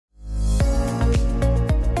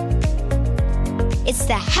It's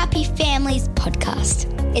the Happy Families podcast.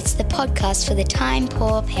 It's the podcast for the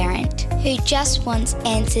time-poor parent who just wants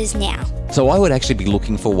answers now. So I would actually be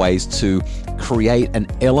looking for ways to create an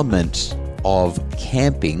element of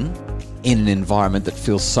camping in an environment that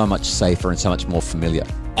feels so much safer and so much more familiar.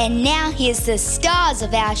 And now here's the stars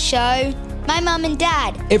of our show, my mum and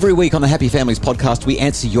dad. Every week on the Happy Families podcast, we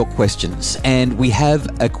answer your questions. And we have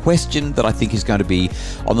a question that I think is going to be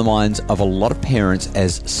on the minds of a lot of parents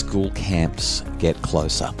as school camps get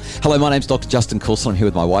closer. Hello, my name's Dr. Justin Coulson. I'm here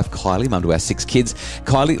with my wife, Kylie, mum to our 6 kids.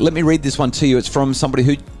 Kylie, let me read this one to you. It's from somebody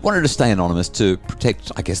who wanted to stay anonymous to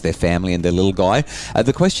protect, I guess, their family and their little guy.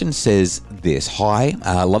 The question says this. Hi,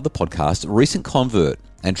 love the podcast. Recent convert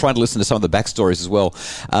and trying to listen to some of the backstories as well.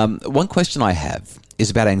 One question I have is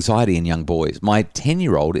about anxiety in young boys. My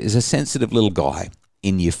 10-year-old is a sensitive little guy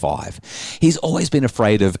in year 5. He's always been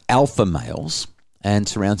afraid of alpha males and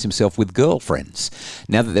surrounds himself with girlfriends.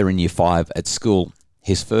 Now that they're in year 5 at school,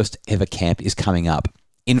 his first ever camp is coming up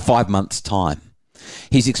in 5 months' time.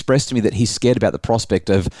 He's expressed to me that he's scared about the prospect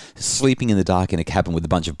of sleeping in the dark in a cabin with a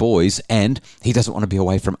bunch of boys, and he doesn't want to be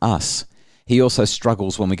away from us. He also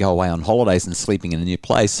struggles when we go away on holidays and sleeping in a new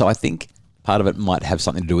place, so I think part of it might have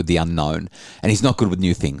something to do with the unknown, and he's not good with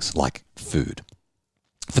new things like food.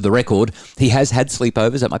 For the record, he has had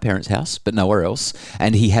sleepovers at my parents' house, but nowhere else,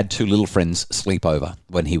 and he had 2 little friends sleep over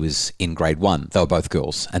when he was in grade 1. They were both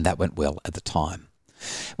girls, and that went well at the time.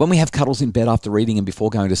 When we have cuddles in bed after reading and before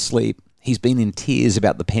going to sleep, he's been in tears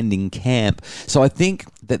about the pending camp. So I think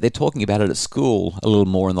that they're talking about it at school a little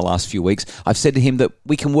more in the last few weeks. I've said to him that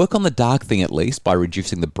we can work on the dark thing at least by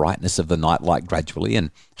reducing the brightness of the nightlight gradually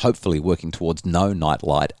and hopefully working towards no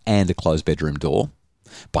nightlight and a closed bedroom door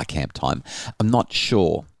by camp time. I'm not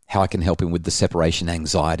sure how I can help him with the separation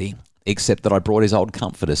anxiety, except that I brought his old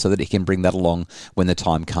comforter so that he can bring that along when the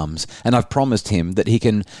time comes. And I've promised him that he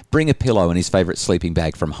can bring a pillow and his favourite sleeping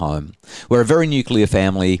bag from home. We're a very nuclear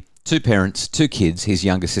family. 2 parents, 2 kids. His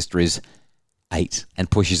younger sister is 8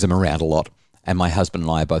 and pushes them around a lot. And my husband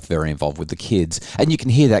and I are both very involved with the kids. And you can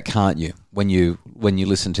hear that, can't you, when you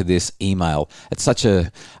listen to this email? It's such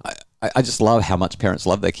a... I just love how much parents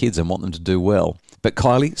love their kids and want them to do well. But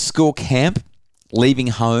Kylie, school camp, leaving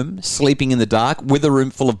home, sleeping in the dark with a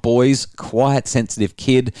room full of boys, quiet, sensitive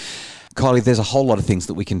kid. Kylie, there's a whole lot of things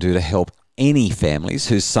that we can do to help any families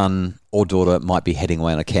whose son or daughter might be heading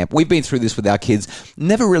away on a camp. We've been through this with our kids,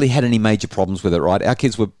 never really had any major problems with it, right? Our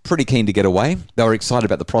kids were pretty keen to get away. They were excited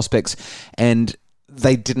about the prospects and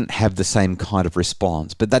they didn't have the same kind of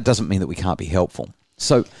response, but that doesn't mean that we can't be helpful.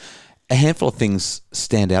 So a handful of things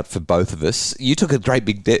stand out for both of us. You took a great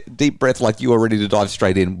big deep breath like you were ready to dive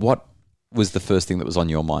straight in. What was the first thing that was on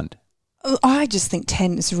your mind? I just think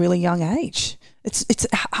 10 is a really young age. It's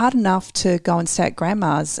hard enough to go and stay at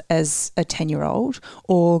grandma's as a 10-year-old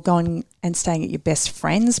or going and staying at your best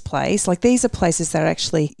friend's place. Like, these are places that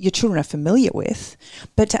actually your children are familiar with.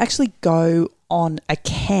 But to actually go on a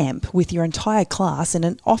camp with your entire class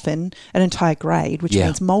and often an entire grade, which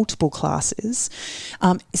means multiple classes,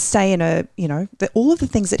 stay in all of the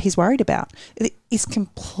things that he's worried about is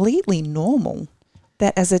completely normal.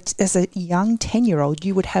 That as a young 10-year-old,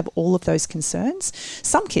 you would have all of those concerns.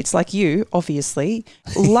 Some kids, like you, obviously,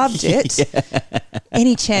 loved it.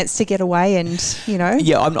 Any chance to get away and,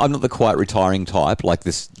 Yeah, I'm not the quiet retiring type like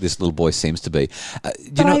this little boy seems to be.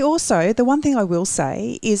 The one thing I will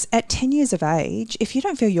say is at 10 years of age, if you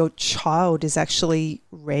don't feel your child is actually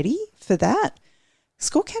ready for that,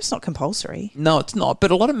 school camp's not compulsory. No, it's not, but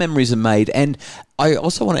a lot of memories are made. And I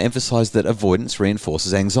also want to emphasise that avoidance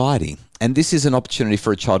reinforces anxiety. And this is an opportunity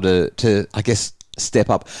for a child to I guess,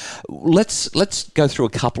 step up. Let's go through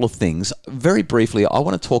a couple of things. Very briefly, I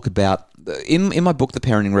want to talk about, in my book, The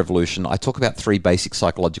Parenting Revolution, I talk about 3 basic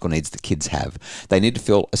psychological needs that kids have. They need to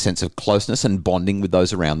feel a sense of closeness and bonding with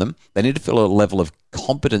those around them. They need to feel a level of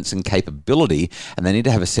competence and capability, and they need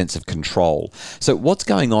to have a sense of control. So what's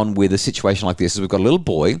going on with a situation like this is we've got a little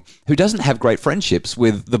boy who doesn't have great friendships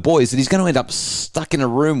with the boys that he's going to end up stuck in a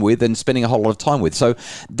room with and spending a whole lot of time with. So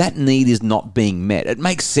that need is not being met. It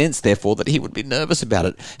makes sense, therefore, that he would be nervous about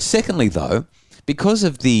it. Secondly, though, because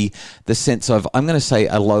of the sense of, I'm going to say,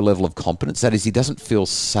 a low level of competence, that is, he doesn't feel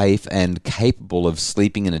safe and capable of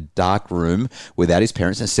sleeping in a dark room without his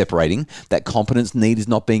parents and separating, that competence need is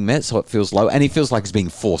not being met, so it feels low, and he feels like he's being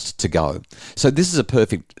forced to go. So this is a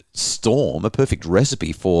perfect storm, a perfect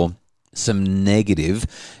recipe for some negative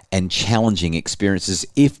and challenging experiences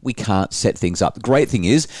if we can't set things up. The great thing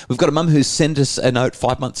is we've got a mum who's sent us a note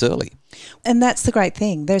 5 months early. And that's the great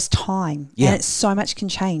thing. There's time. Yeah. And so much can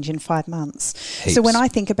change in 5 months. Heaps. So when I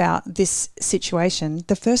think about this situation,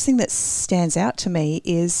 the first thing that stands out to me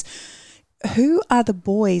is who are the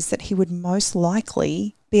boys that he would most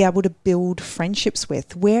likely be able to build friendships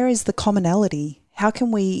with? Where is the commonality? How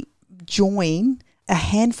can we join a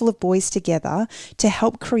handful of boys together to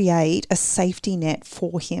help create a safety net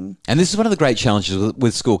for him? And this is one of the great challenges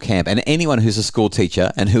with school camp, and anyone who's a school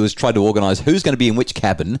teacher and who has tried to organise who's going to be in which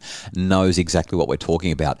cabin knows exactly what we're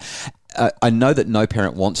talking about. I know that no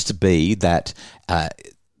parent wants to be that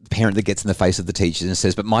parent that gets in the face of the teachers and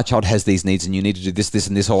says, but my child has these needs and you need to do this, this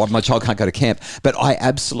and this, or my child can't go to camp. But I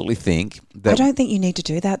absolutely think that... I don't think you need to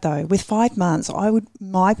do that though. With 5 months,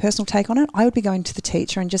 my personal take on it, I would be going to the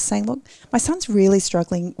teacher and just saying, look, my son's really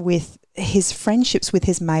struggling with his friendships with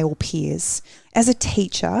his male peers. As a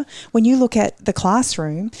teacher, when you look at the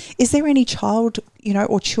classroom, is there any child,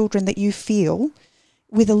 or children that you feel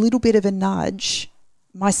with a little bit of a nudge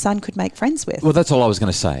my son could make friends with? Well, that's all I was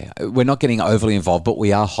going to say. We're not getting overly involved, but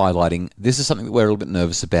we are highlighting this is something that we're a little bit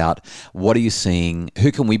nervous about. What are you seeing?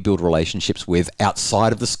 Who can we build relationships with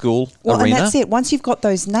outside of the school arena? And that's it. Once you've got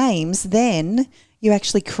those names, then you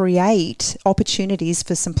actually create opportunities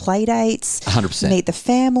for some play dates, 100%. Meet the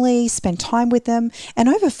family, spend time with them. And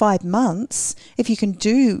over 5 months, if you can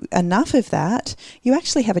do enough of that, you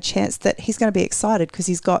actually have a chance that he's going to be excited because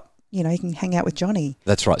he's got, he can hang out with Johnny.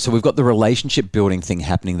 That's right. So we've got the relationship building thing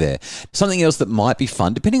happening there. Something else that might be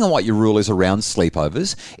fun, depending on what your rule is around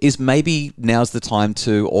sleepovers, is maybe now's the time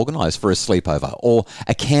to organise for a sleepover or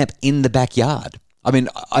a camp in the backyard. I mean,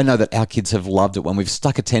 I know that our kids have loved it when we've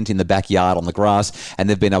stuck a tent in the backyard on the grass and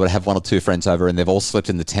they've been able to have 1 or 2 friends over and they've all slept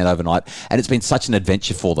in the tent overnight, and it's been such an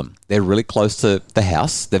adventure for them. They're really close to the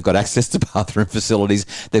house. They've got access to bathroom facilities.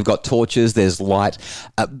 They've got torches. There's light,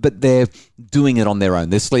 but they're doing it on their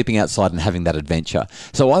own. They're sleeping outside and having that adventure.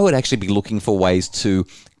 So I would actually be looking for ways to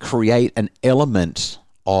create an element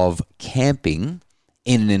of camping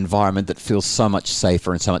in an environment that feels so much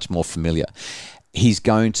safer and so much more familiar. He's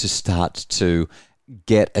going to start to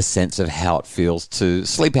get a sense of how it feels to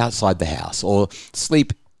sleep outside the house or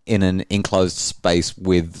sleep in an enclosed space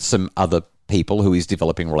with some other people who he's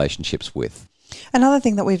developing relationships with. Another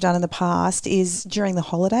thing that we've done in the past is during the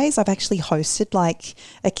holidays, I've actually hosted like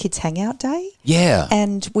a kids hangout day. Yeah.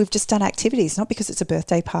 And we've just done activities, not because it's a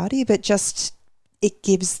birthday party, but just it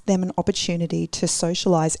gives them an opportunity to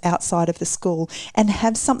socialise outside of the school and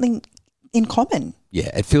have something in common.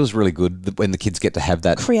 Yeah, it feels really good when the kids get to have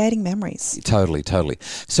that. Creating memories. Totally.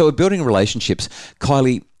 So we're building relationships.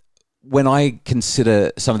 Kylie, when I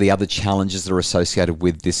consider some of the other challenges that are associated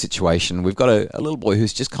with this situation, we've got a little boy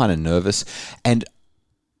who's just kind of nervous. And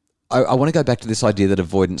I want to go back to this idea that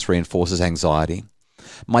avoidance reinforces anxiety.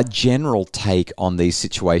 My general take on these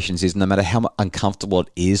situations is no matter how uncomfortable it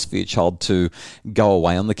is for your child to go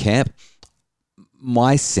away on the camp,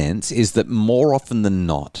 my sense is that more often than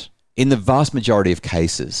not, in the vast majority of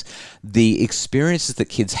cases, the experiences that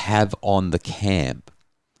kids have on the camp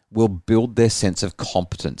will build their sense of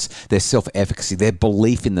competence, their self-efficacy, their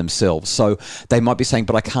belief in themselves. So they might be saying,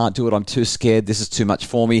 but I can't do it, I'm too scared, this is too much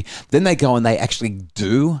for me. Then they go and they actually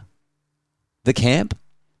do the camp.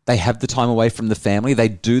 They have the time away from the family, they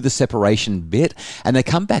do the separation bit, and they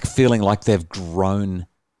come back feeling like they've grown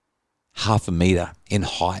 0.5 meter in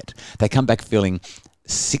height. They come back feeling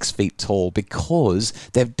 6 feet tall because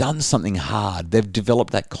they've done something hard. They've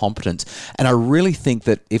developed that competence. And I really think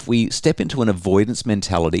that if we step into an avoidance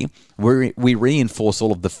mentality, we reinforce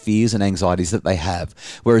all of the fears and anxieties that they have.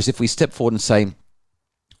 Whereas if we step forward and say,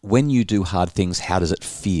 when you do hard things, how does it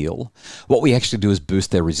feel? What we actually do is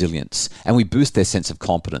boost their resilience and we boost their sense of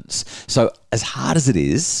competence. So as hard as it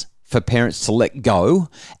is for parents to let go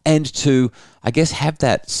and to, I guess, have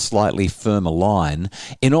that slightly firmer line,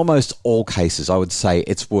 in almost all cases, I would say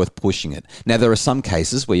it's worth pushing it. Now, there are some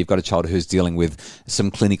cases where you've got a child who's dealing with some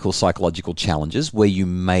clinical psychological challenges where you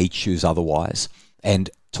may choose otherwise. And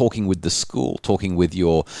talking with the school, talking with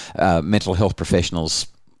your mental health professionals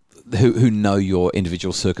who know your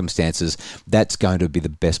individual circumstances, that's going to be the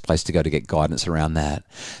best place to go to get guidance around that.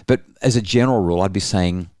 But as a general rule, I'd be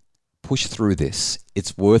saying, push through this.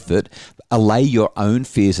 It's worth it. Allay your own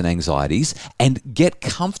fears and anxieties and get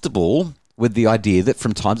comfortable with the idea that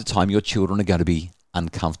from time to time your children are going to be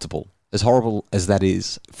uncomfortable. As horrible as that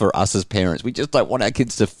is for us as parents, we just don't want our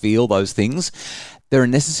kids to feel those things. They're a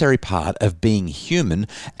necessary part of being human,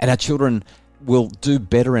 and our children will do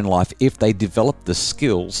better in life if they develop the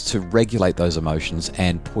skills to regulate those emotions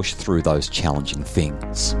and push through those challenging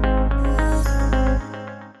things.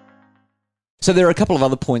 So there are a couple of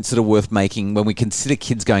other points that are worth making when we consider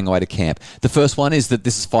kids going away to camp. The first one is that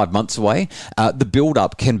this is 5 months away. The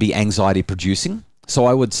build-up can be anxiety-producing. So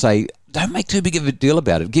I would say, don't make too big of a deal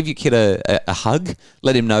about it. Give your kid a hug.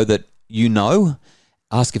 Let him know that you know.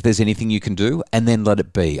 ask if there's anything you can do, and then let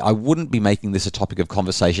it be. I wouldn't be making this a topic of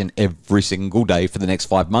conversation every single day for the next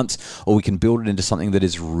 5 months, or we can build it into something that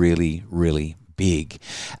is really, really big.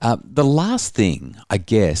 The last thing, I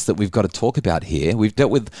guess, that we've got to talk about here, we've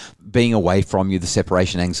dealt with being away from you, the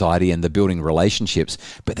separation anxiety and the building relationships,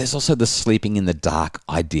 but there's also the sleeping in the dark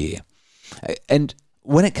idea. And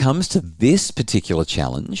when it comes to this particular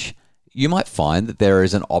challenge, you might find that there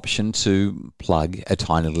is an option to plug a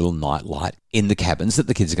tiny little night light in the cabins that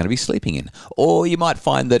the kids are going to be sleeping in. Or you might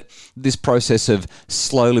find that this process of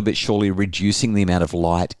slowly but surely reducing the amount of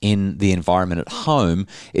light in the environment at home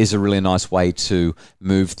is a really nice way to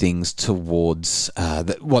move things towards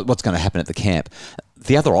what's going to happen at the camp.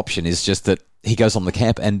 The other option is just that he goes on the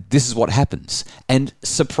camp and this is what happens. And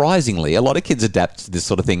surprisingly, a lot of kids adapt to this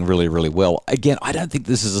sort of thing really, really well. Again, I don't think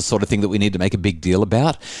this is the sort of thing that we need to make a big deal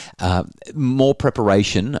about. More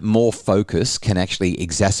preparation, more focus can actually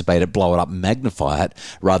exacerbate it, blow it up, magnify it,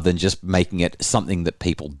 rather than just making it something that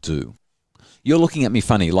people do. You're looking at me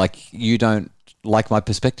funny, like you don't like my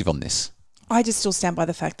perspective on this. I just still stand by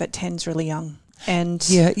the fact that 10's really young. And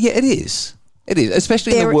yeah, it is. It is,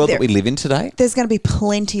 especially in the world that we live in today. There's going to be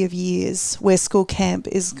plenty of years where school camp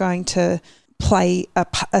is going to play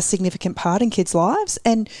a significant part in kids' lives.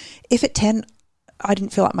 And if at 10 I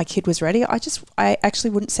didn't feel like my kid was ready, I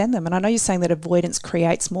actually wouldn't send them. And I know you're saying that avoidance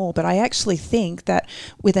creates more, but I actually think that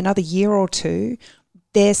with another year or two,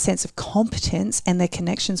 their sense of competence and their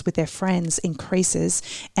connections with their friends increases,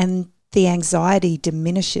 and the anxiety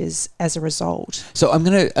diminishes as a result. So I'm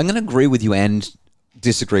gonna agree with you and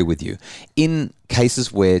disagree with you. In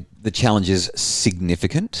cases where the challenge is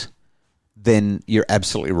significant, then you're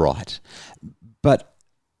absolutely right. But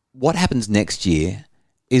what happens next year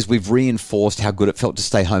is we've reinforced how good it felt to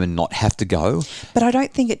stay home and not have to go. But I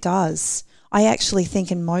don't think it does. I actually think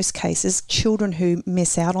in most cases, children who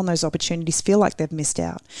miss out on those opportunities feel like they've missed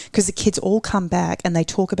out, because the kids all come back and they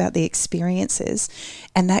talk about the experiences,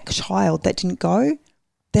 and that child that didn't go,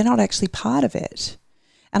 they're not actually part of it.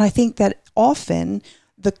 And I think that often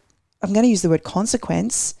I'm going to use the word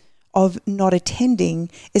consequence of not attending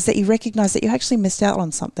is that you recognise that you actually missed out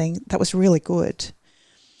on something that was really good.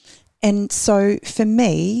 And so for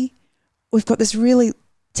me, we've got this really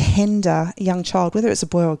tender young child, whether it's a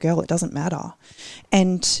boy or a girl, it doesn't matter.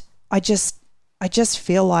 And I just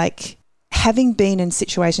feel like, having been in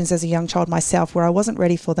situations as a young child myself where I wasn't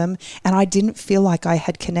ready for them and I didn't feel like I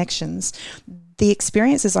had connections, the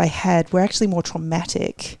experiences I had were actually more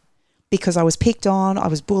traumatic because I was picked on, I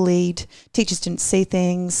was bullied, teachers didn't see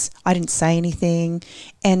things, I didn't say anything.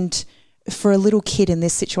 And for a little kid in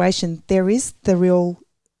this situation, there is the real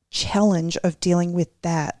challenge of dealing with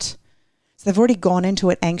that. So they've already gone into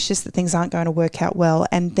it anxious that things aren't going to work out well,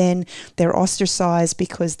 and then they're ostracised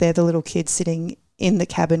because they're the little kid sitting in the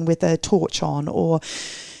cabin with a torch on, or,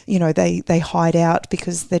 you know, they hide out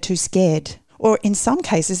because they're too scared. Or in some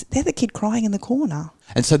cases, they're the kid crying in the corner.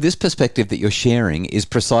 And so this perspective that you're sharing is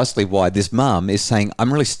precisely why this mum is saying,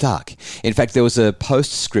 I'm really stuck. In fact, there was a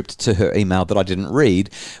postscript to her email that I didn't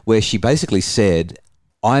read where she basically said,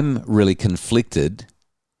 I'm really conflicted.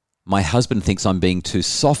 My husband thinks I'm being too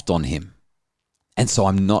soft on him. And so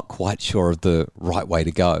I'm not quite sure of the right way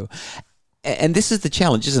to go. And this is the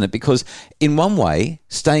challenge, isn't it? Because in one way,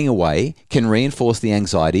 staying away can reinforce the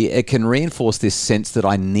anxiety. It can reinforce this sense that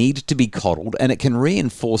I need to be coddled, and it can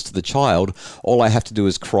reinforce to the child, all I have to do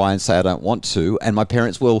is cry and say I don't want to, and my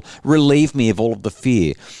parents will relieve me of all of the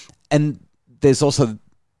fear. And there's also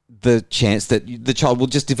the chance that the child will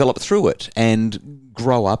just develop through it and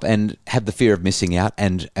grow up and have the fear of missing out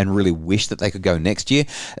and really wish that they could go next year.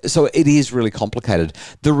 So it is really complicated.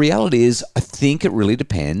 The reality is, I think it really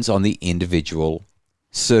depends on the individual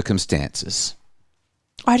circumstances.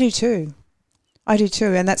 I do too.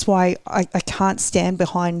 And that's why I can't stand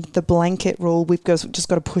behind the blanket rule. We've just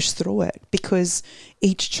got to push through it, because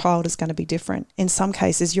each child is going to be different. In some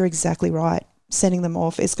cases, you're exactly right. Sending them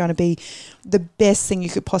off is going to be the best thing you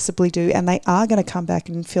could possibly do, and they are going to come back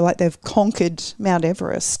and feel like they've conquered Mount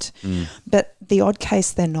Everest. But the odd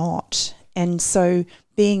case, they're not. And so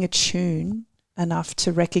being attuned enough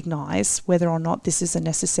to recognise whether or not this is a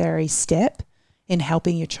necessary step in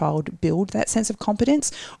helping your child build that sense of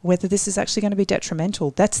competence, whether this is actually going to be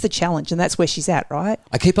detrimental, that's the challenge, and that's where she's at, right?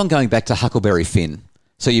 I keep on going back to Huckleberry Finn.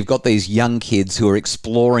 So you've got these young kids who are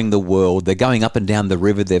exploring the world. They're going up and down the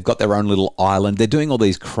river. They've got their own little island. They're doing all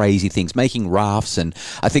these crazy things, making rafts. And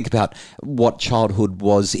I think about what childhood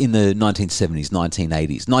was in the 1970s,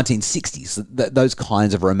 1980s, 1960s, those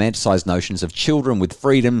kinds of romanticized notions of children with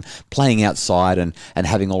freedom, playing outside and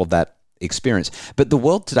having all of that experience. But the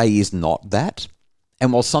world today is not that.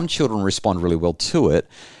 And while some children respond really well to it,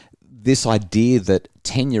 this idea that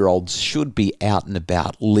 10-year-olds should be out and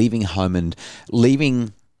about, leaving home and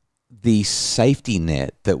leaving the safety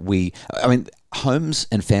net that homes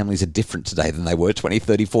and families are different today than they were 20,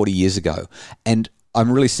 30, 40 years ago. And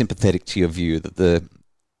I'm really sympathetic to your view that the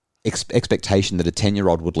expectation that a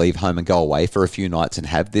 10-year-old would leave home and go away for a few nights and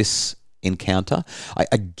have this encounter.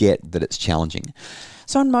 I get that it's challenging.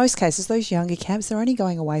 So in most cases, those younger camps, they're only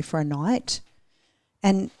going away for a night.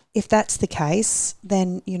 And if that's the case,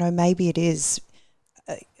 then, maybe it is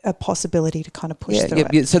a possibility to kind of push through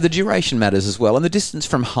it. Yeah. So the duration matters as well, and the distance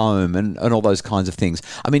from home and all those kinds of things.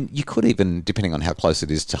 I mean, you could even, depending on how close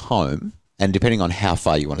it is to home, and depending on how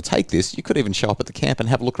far you want to take this, you could even show up at the camp and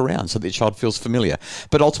have a look around so that your child feels familiar.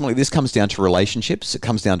 But ultimately, this comes down to relationships. It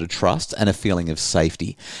comes down to trust and a feeling of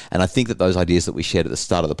safety. And I think that those ideas that we shared at the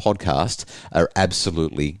start of the podcast are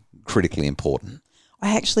absolutely critically important.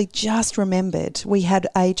 I actually just remembered we had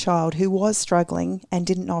a child who was struggling and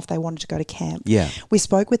didn't know if they wanted to go to camp. Yeah. We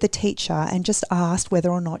spoke with the teacher and just asked whether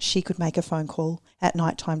or not she could make a phone call at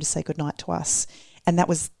night time to say goodnight to us. And that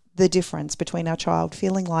was the difference between our child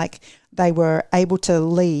feeling like they were able to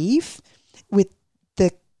leave with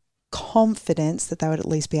the confidence that they would at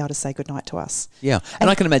least be able to say goodnight to us. Yeah. And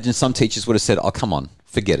I can imagine some teachers would have said, oh, come on,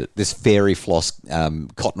 forget it. This fairy floss,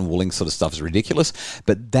 cotton wooling sort of stuff is ridiculous.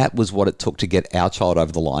 But that was what it took to get our child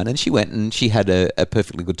over the line. And she went and she had a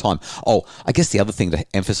perfectly good time. Oh, I guess the other thing to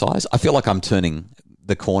emphasize, I feel like I'm turning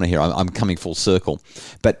the corner here. I'm coming full circle.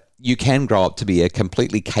 But you can grow up to be a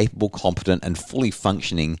completely capable, competent and fully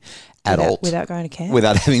functioning adult. Without going to camp?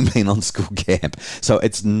 Without having been on school camp. So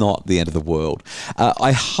it's not the end of the world.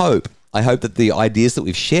 I hope that the ideas that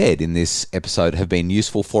we've shared in this episode have been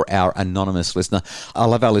useful for our anonymous listener. I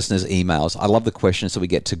love our listeners' emails. I love the questions that we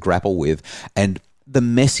get to grapple with and the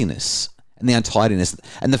messiness and the untidiness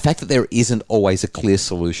and the fact that there isn't always a clear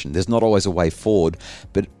solution. There's not always a way forward.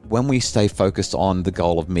 But when we stay focused on the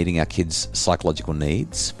goal of meeting our kids' psychological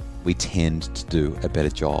needs, we tend to do a better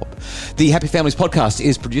job. The Happy Families podcast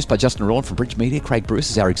is produced by Justin Rowan from Bridge Media. Craig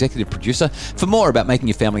Bruce is our executive producer. For more about making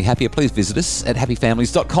your family happier, please visit us at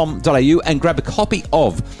happyfamilies.com.au and grab a copy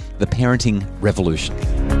of The Parenting Revolution.